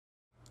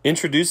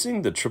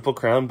Introducing the Triple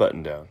Crown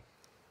button down.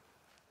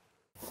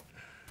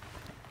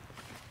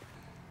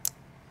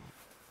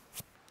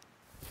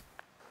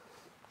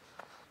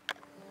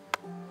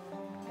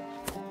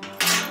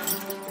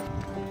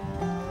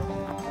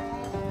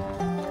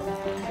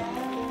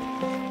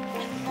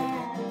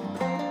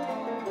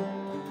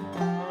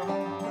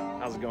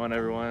 How's it going,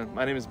 everyone?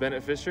 My name is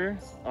Bennett Fisher.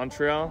 On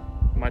trail,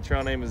 my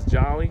trail name is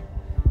Jolly,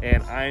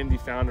 and I am the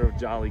founder of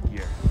Jolly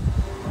Gear.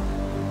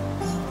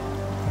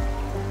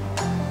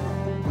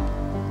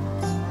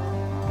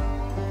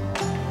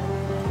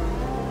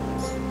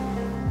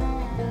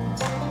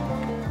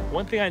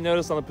 One thing I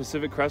noticed on the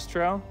Pacific Crest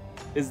Trail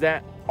is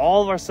that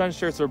all of our sun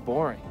shirts are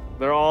boring.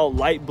 They're all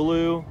light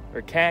blue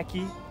or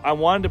khaki. I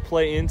wanted to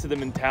play into the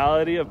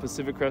mentality of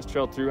Pacific Crest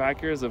Trail thru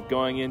hikers of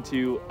going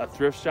into a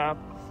thrift shop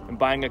and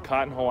buying a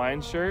cotton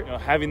Hawaiian shirt,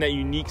 having that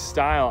unique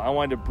style. I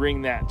wanted to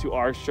bring that to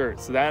our shirt.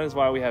 So that is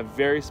why we have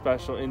very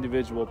special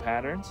individual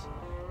patterns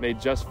made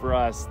just for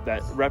us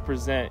that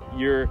represent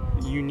your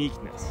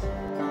uniqueness.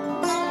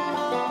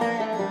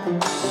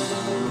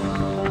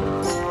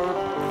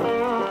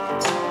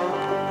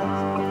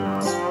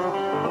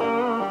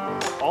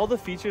 All the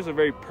features are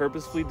very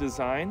purposefully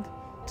designed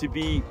to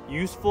be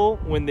useful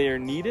when they are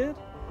needed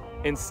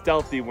and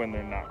stealthy when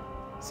they're not.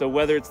 So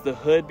whether it's the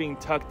hood being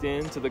tucked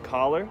into the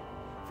collar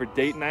for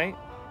date night,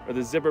 or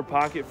the zipper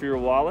pocket for your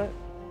wallet,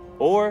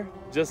 or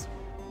just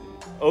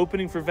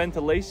opening for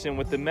ventilation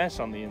with the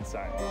mesh on the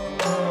inside.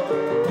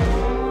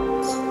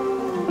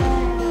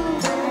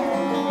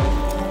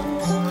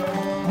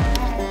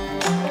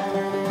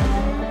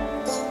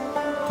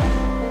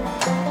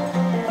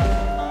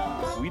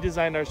 We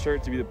designed our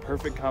shirt to be the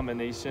perfect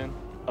combination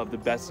of the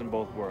best in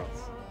both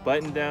worlds.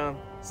 Button down,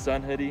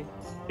 sun hoodie.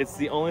 It's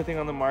the only thing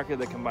on the market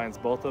that combines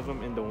both of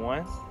them into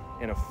one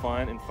in a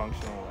fun and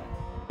functional way.